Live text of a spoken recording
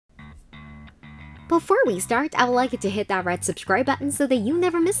Before we start, I would like you to hit that red subscribe button so that you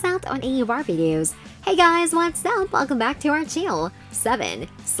never miss out on any of our videos. Hey guys, what's up? Welcome back to our channel. 7.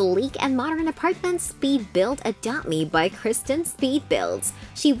 Sleek and modern apartment speed build Adopt Me by Kristen Speed Builds.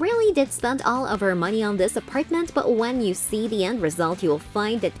 She really did spend all of her money on this apartment, but when you see the end result, you will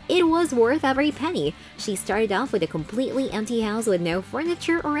find that it was worth every penny. She started off with a completely empty house with no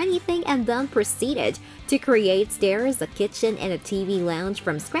furniture or anything and then proceeded to create stairs, a kitchen, and a TV lounge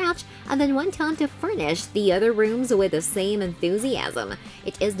from scratch, and then went on to furnish the other rooms with the same enthusiasm.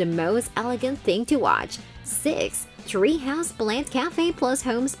 It is the most elegant thing to watch. 6. Treehouse Plant Cafe plus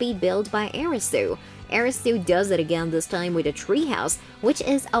Home Speed Build by Arisu. Arisu does it again, this time with a treehouse, which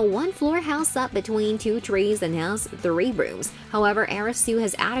is a one-floor house up between two trees and has 3 rooms. However, Arisu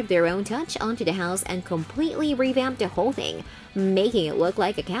has added their own touch onto the house and completely revamped the whole thing, making it look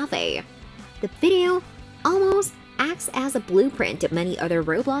like a cafe. The video almost acts as a blueprint that many other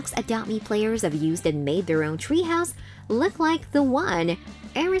Roblox Adopt Me players have used and made their own treehouse look like the one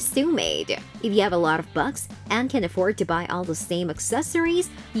Arisu made. If you have a lot of bucks and can afford to buy all the same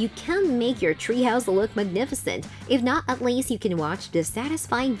accessories, you can make your treehouse look magnificent. If not, at least you can watch the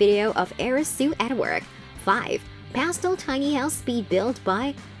satisfying video of Arisu at work. 5. Pastel Tiny House Speed Build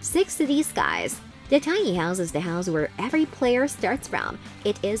by 6 City Skies. The tiny house is the house where every player starts from.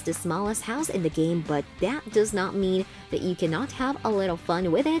 It is the smallest house in the game, but that does not mean that you cannot have a little fun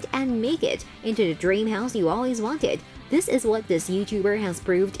with it and make it into the dream house you always wanted. This is what this YouTuber has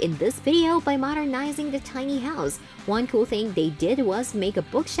proved in this video by modernizing the tiny house. One cool thing they did was make a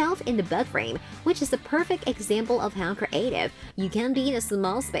bookshelf in the bed frame, which is a perfect example of how creative you can be in a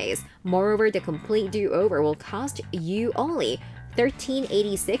small space. Moreover, the complete do-over will cost you only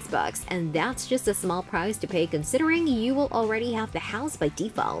 $13.86, and that's just a small price to pay considering you will already have the house by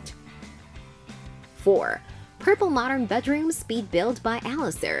default. 4. Purple Modern Bedroom Speed Build by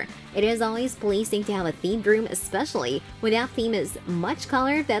Alistair. It is always pleasing to have a themed room, especially when that theme is much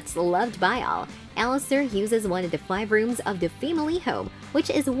color that's loved by all. Alistair uses one of the 5 rooms of the family home, which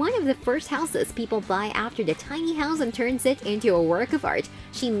is one of the first houses people buy after the tiny house, and turns it into a work of art.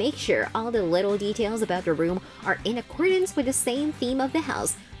 She makes sure all the little details about the room are in accordance with the same theme of the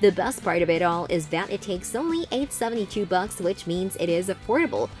house. The best part of it all is that it takes only $8.72, which means it is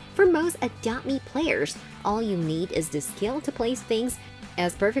affordable for most Adopt Me players. All you need is the skill to place things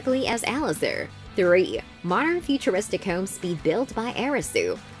as perfectly as Alistair. 3. Modern Futuristic Home Speed Build by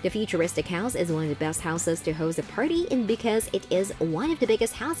Arisu. The futuristic house is one of the best houses to host a party in because it is one of the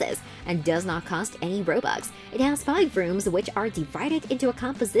biggest houses and does not cost any Robux. It has 5 rooms which are divided into a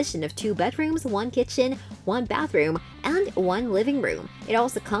composition of 2 bedrooms, 1 kitchen, 1 bathroom, and 1 living room. It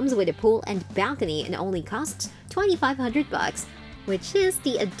also comes with a pool and balcony and only costs $2,500. Which is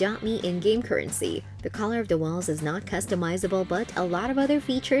the Adopt Me in-game currency. The color of the walls is not customizable, but a lot of other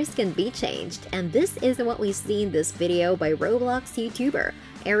features can be changed, and this is what we see in this video by Roblox YouTuber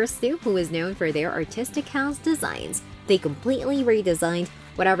Arisu, who is known for their artistic house designs. They completely redesigned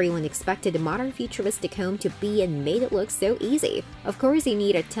what everyone expected a modern futuristic home to be and made it look so easy. Of course, you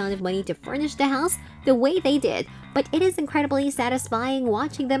need a ton of money to furnish the house the way they did, but it is incredibly satisfying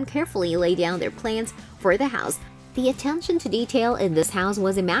watching them carefully lay down their plans for the house. The attention to detail in this house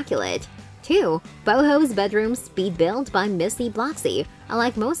was immaculate. 2. Boho's Bedroom Speed Build by Missy Bloxy.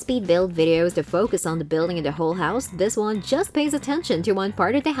 Unlike most speed build videos that focus on the building of the whole house, this one just pays attention to one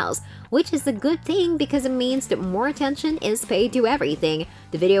part of the house, which is a good thing because it means that more attention is paid to everything.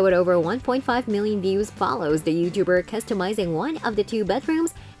 The video with over 1.5 million views follows the YouTuber customizing one of the 2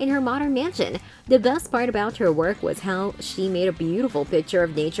 bedrooms in her modern mansion. The best part about her work was how she made a beautiful picture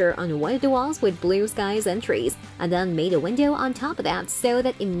of nature on one of the walls with blue skies and trees, and then made a window on top of that so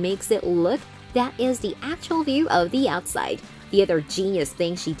that it makes it look that is the actual view of the outside. The other genius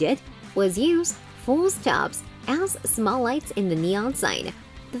thing she did was use full stops as small lights in the neon sign.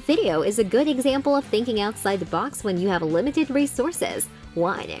 The video is a good example of thinking outside the box when you have limited resources.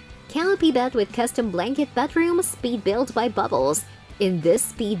 1. Canopy Bed with Custom Blanket Bedroom Speed Build by Bubbles. In this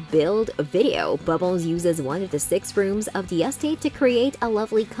speed build video, Bubbles uses one of the 6 rooms of the estate to create a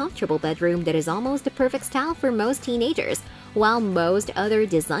lovely, comfortable bedroom that is almost the perfect style for most teenagers. While most other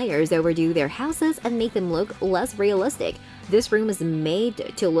designers overdo their houses and make them look less realistic, this room is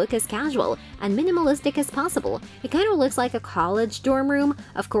made to look as casual and minimalistic as possible. It kind of looks like a college dorm room.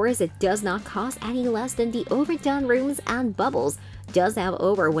 Of course, it does not cost any less than the overdone rooms, and Bubbles does have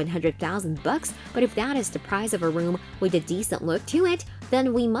over 100,000 bucks, but if that is the price of a room with a decent look to it,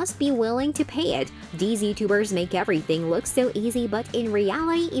 then we must be willing to pay it. These YouTubers make everything look so easy, but in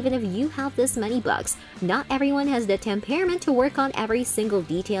reality, even if you have this many bucks, not everyone has the temperament to work on every single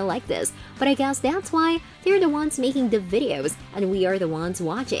detail like this. But I guess that's why they're the ones making the videos and we are the ones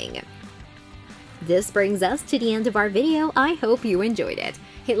watching. This brings us to the end of our video. I hope you enjoyed it.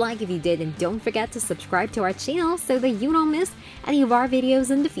 Hit like if you did and don't forget to subscribe to our channel so that you don't miss any of our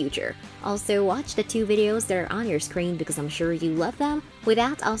videos in the future. Also, watch the 2 videos that are on your screen because I'm sure you love them. With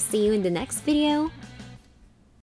that, I'll see you in the next video.